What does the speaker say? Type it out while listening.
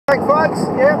folks,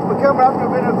 yeah, we're coming up to a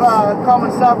bit of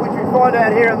common stuff which we find out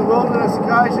here in the wilderness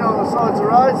occasionally on the sides of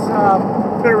roads,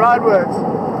 a bit of roadworks.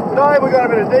 Today we've got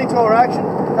a bit of detour action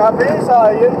up here,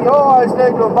 so you always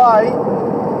need to obey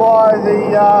by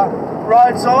the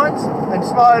road signs and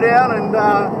slow down, and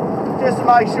just to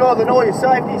make sure that all your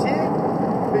safety's here,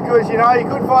 because you know you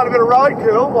could find a bit of road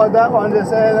cool like that one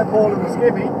just there, that poor little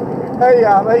Skippy.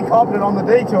 He copped it on the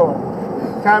detour.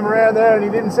 Came around there and he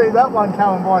didn't see that one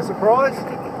coming by surprise.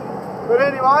 But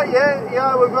anyway,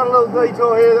 yeah, we've got a little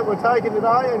detour here that we're taking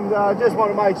today, and just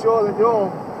want to make sure that you're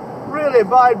really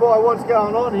obeyed by what's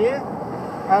going on here.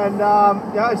 And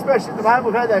you know, especially at the moment,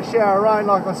 we've had that shower of rain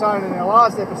like I was saying in our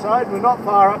last episode. We're not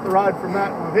far up the road from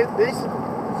that and we've hit this.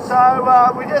 So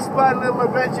we just played a little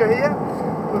adventure here.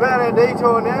 We've had our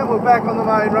detour now, we're back on the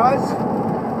main roads.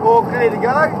 All clear to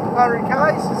go, 100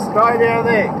 k's, straight down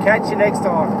there. Catch you next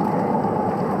time.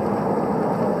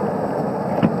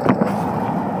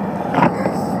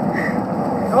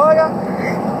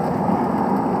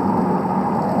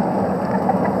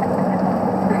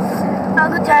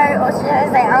 Uncle Joe, or should I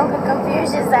say Uncle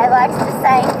Confucius, likes to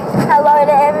say hello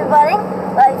to everybody,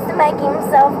 likes to make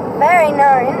himself very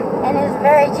known, and is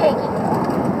very cheeky.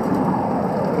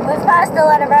 We've passed a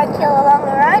lot of roadkill along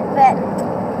the road, but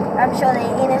I'm sure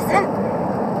they're innocent.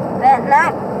 But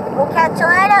no, we'll catch you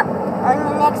later on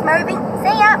your next movie.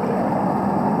 See ya!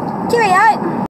 Cheerio!